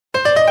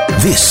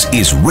This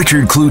is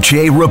Richard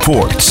Cloutier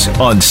Reports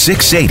on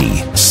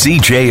 680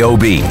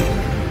 CJOB.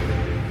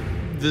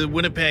 The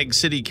Winnipeg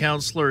City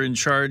Councillor in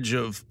charge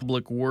of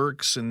public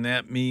works, and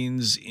that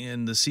means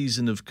in the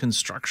season of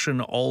construction,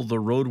 all the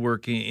road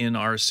work in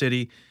our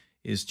city,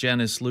 is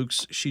Janice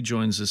Lukes. She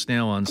joins us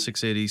now on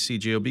 680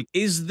 CJOB.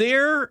 Is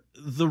there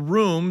the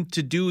room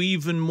to do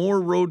even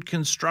more road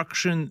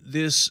construction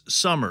this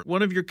summer?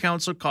 One of your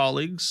council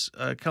colleagues,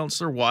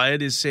 Councillor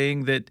Wyatt, is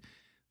saying that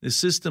the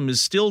system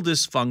is still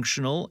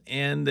dysfunctional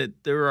and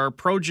that there are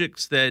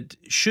projects that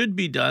should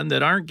be done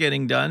that aren't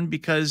getting done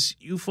because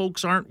you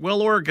folks aren't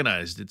well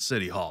organized at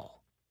City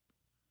Hall.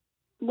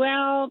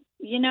 Well,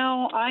 you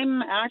know,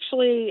 I'm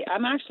actually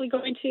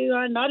going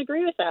to not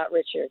agree with that,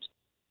 Richard.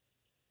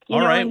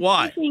 All right,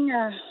 why?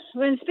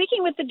 When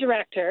speaking with the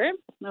director,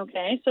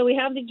 okay, so we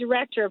have the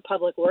director of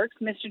Public Works,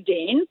 Mr.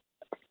 Dean,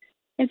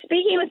 and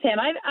speaking with him,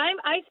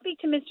 I speak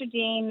to Mr.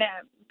 Dean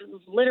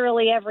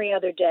literally every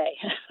other day.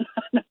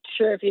 I'm not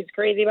sure if he's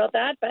crazy about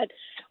that, but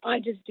I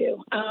just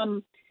do.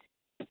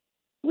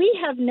 We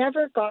have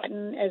never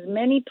gotten as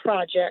many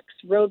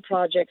road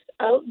projects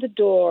out the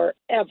door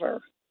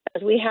ever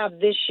as we have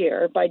this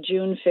year by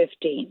June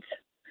 15th.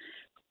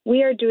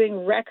 We are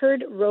doing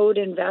record road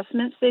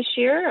investments this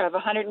year of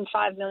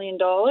 $105 million.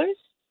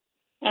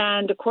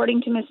 And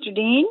according to Mr.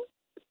 Dean,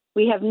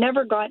 we have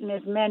never gotten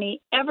as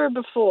many ever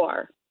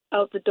before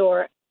out the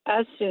door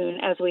as soon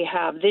as we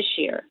have this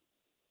year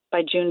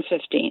by June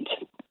 15th.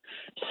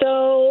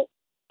 So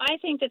I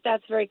think that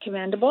that's very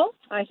commendable.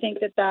 I think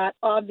that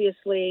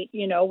obviously,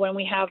 you know, when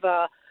we have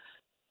a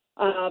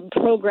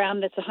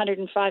program that's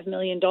 $105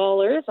 million,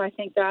 I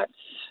think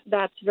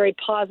that's very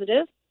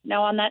positive.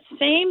 Now, on that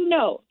same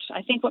note,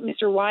 I think what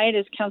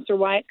Councillor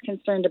Wyatt's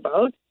concerned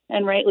about,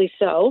 and rightly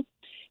so,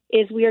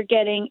 is we are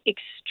getting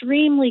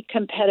extremely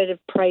competitive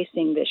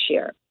pricing this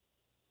year.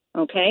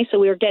 Okay, so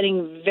we are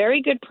getting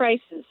very good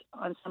prices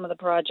on some of the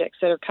projects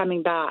that are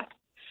coming back.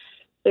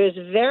 There's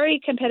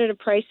very competitive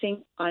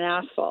pricing on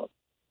asphalt.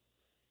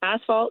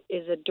 Asphalt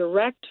is a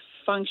direct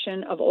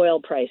function of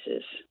oil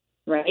prices,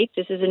 right?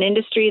 This is an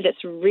industry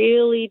that's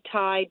really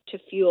tied to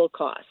fuel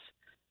costs.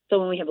 So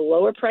when we have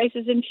lower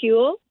prices in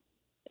fuel,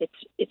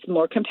 it's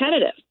more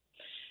competitive.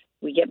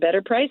 We get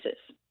better prices.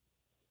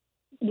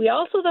 We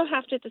also, though,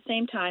 have to at the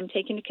same time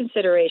take into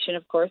consideration,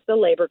 of course, the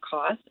labor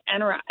costs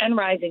and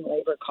rising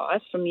labor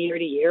costs from year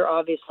to year.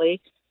 Obviously,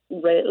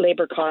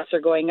 labor costs are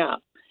going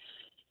up.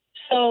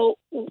 So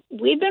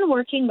we've been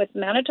working with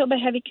Manitoba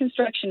Heavy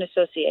Construction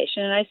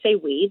Association, and I say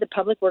we, the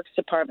Public Works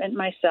Department,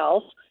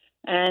 myself,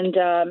 and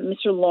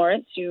Mr.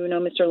 Lawrence. You know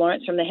Mr.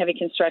 Lawrence from the heavy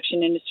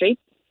construction industry,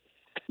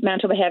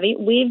 Manitoba Heavy.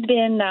 We've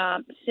been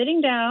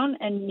sitting down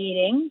and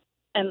meeting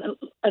and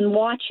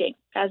watching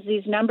as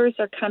these numbers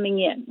are coming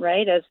in,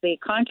 right? As the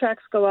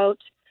contracts go out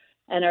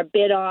and are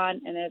bid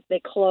on, and as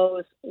they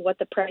close, what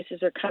the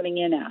prices are coming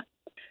in at.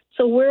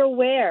 So we're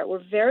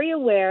very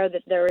aware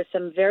that there is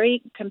some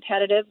very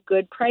competitive,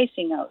 good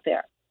pricing out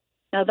there.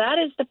 Now, that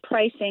is the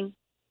pricing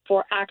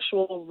for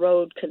actual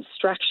road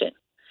construction.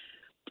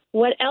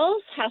 What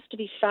else has to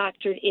be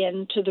factored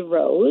into the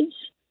roads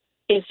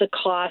is the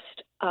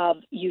cost of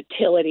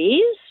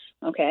utilities.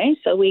 Okay,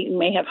 so we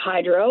may have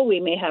hydro, we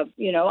may have,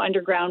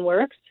 underground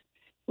works.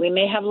 We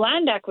may have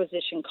land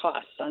acquisition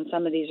costs on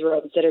some of these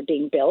roads that are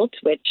being built,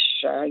 which,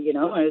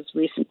 as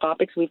recent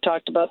topics, we've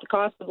talked about the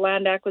cost of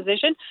land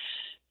acquisition.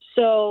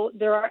 So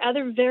there are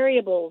other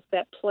variables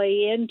that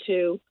play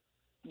into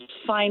the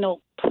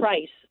final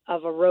price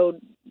of a road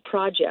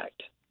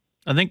project.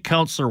 I think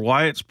Councillor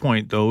Wyatt's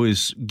point, though,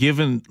 is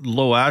given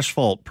low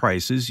asphalt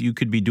prices, you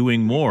could be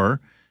doing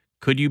more.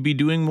 Could you be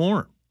doing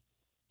more?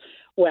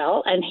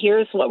 Well, and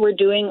here's what we're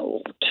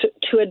doing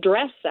to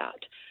address that.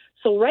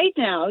 So right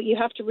now, you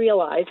have to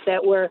realize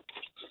that we're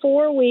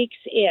 4 weeks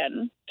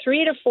in,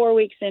 3 to 4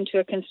 weeks into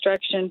a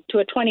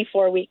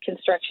 24-week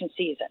construction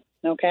season,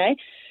 okay?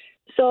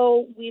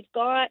 So we've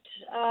got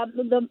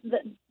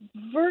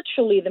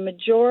virtually the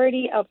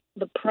majority of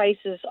the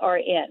prices are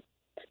in.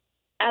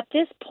 At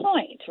this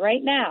point,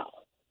 right now,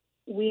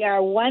 we are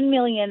 $1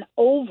 million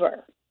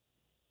over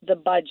the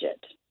budget.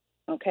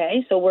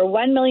 Okay, so we're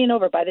 $1 million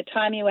over. By the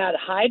time you add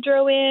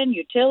hydro in,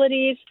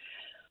 utilities,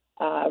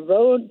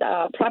 road,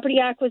 property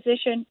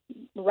acquisition,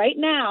 right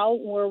now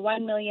we're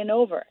 $1 million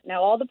over.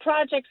 Now, all the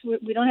projects,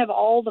 we don't have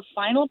all the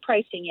final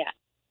pricing yet.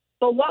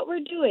 But what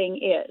we're doing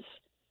is,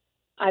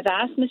 I've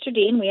asked Mr.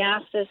 Dean, we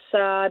asked this,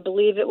 I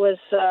believe it was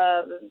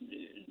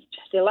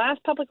the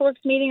last Public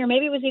Works meeting, or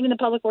maybe it was even the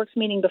Public Works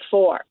meeting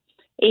before,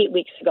 8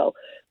 weeks ago.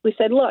 We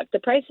said, look, the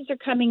prices are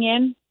coming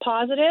in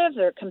positive,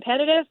 they're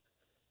competitive.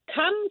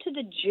 Come to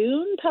the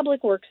June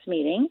Public Works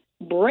meeting,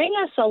 bring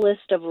us a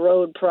list of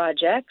road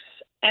projects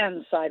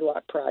and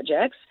sidewalk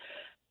projects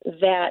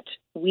that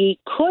we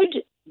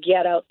could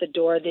get out the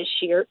door this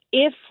year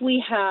if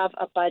we have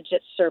a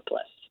budget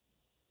surplus.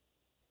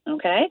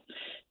 Okay?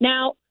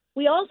 Now,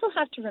 we also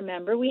have to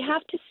remember we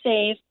have to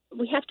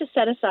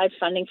set aside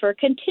funding for a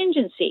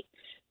contingency,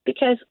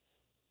 because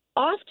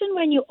often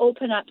when you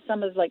open up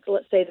some of,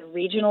 let's say, the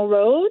regional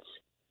roads,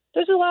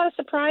 there's a lot of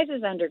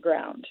surprises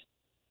underground.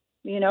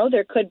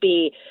 There could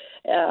be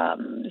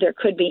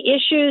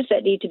issues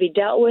that need to be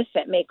dealt with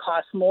that may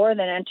cost more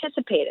than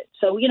anticipated.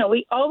 So,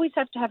 we always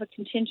have to have a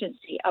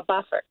contingency, a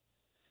buffer.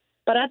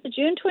 But at the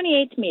June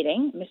 28th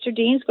meeting, Mr.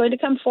 Dean's going to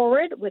come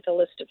forward with a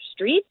list of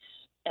streets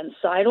and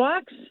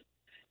sidewalks,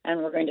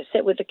 and we're going to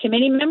sit with the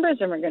committee members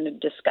and we're going to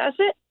discuss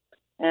it.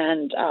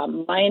 And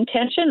my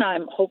intention,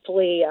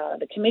 hopefully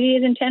the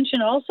committee's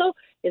intention also,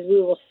 is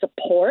we will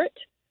support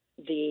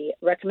the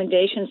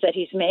recommendations that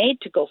he's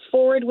made to go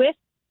forward with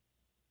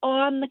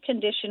on the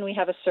condition we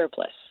have a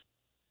surplus.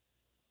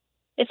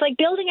 It's like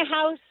building a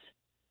house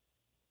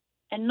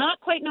and not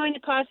quite knowing the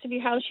cost of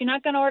your house. You're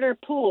not going to order a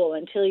pool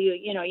until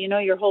you know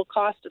your whole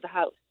cost of the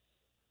house.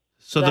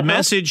 So the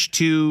message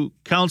to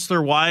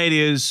Councillor Wyatt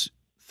is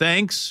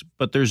thanks,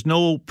 but there's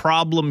no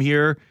problem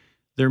here.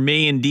 There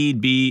may indeed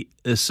be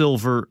a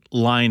silver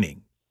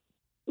lining.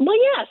 Well,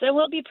 yes, and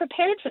we'll be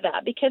prepared for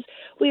that because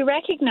we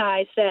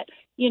recognize that,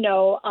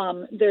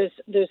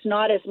 there's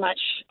not as much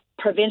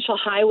provincial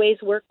highways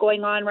work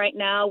going on right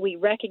now. We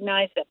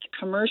recognize that the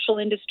commercial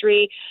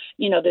industry,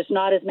 there's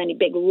not as many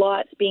big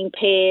lots being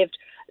paved.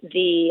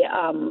 The,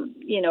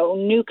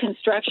 new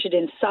construction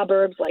in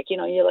suburbs, like,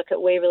 you look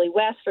at Waverly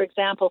West, for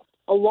example,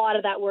 a lot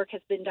of that work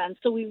has been done.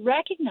 So we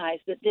recognize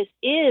that this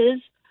is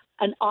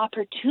an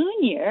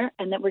opportune year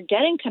and that we're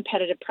getting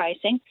competitive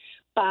pricing.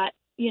 But,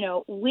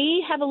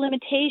 we have a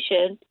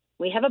limitation.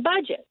 We have a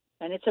budget,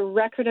 and it's a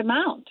record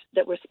amount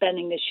that we're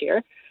spending this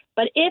year.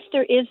 But if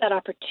there is that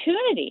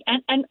opportunity,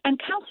 and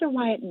Councillor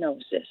Wyatt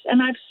knows this,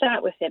 and I've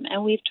sat with him,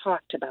 and we've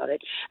talked about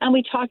it, and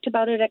we talked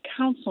about it at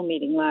council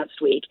meeting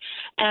last week,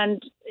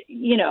 and,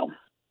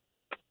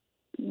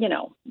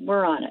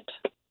 we're on it.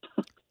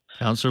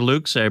 Councillor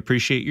Lukes, I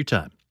appreciate your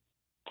time.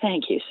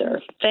 Thank you,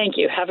 sir. Thank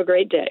you. Have a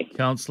great day.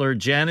 Councillor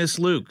Janice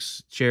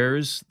Lukes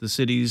chairs the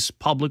city's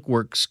Public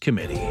Works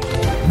Committee.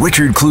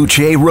 Richard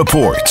Cloutier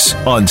reports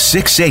on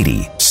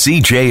 680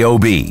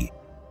 CJOB.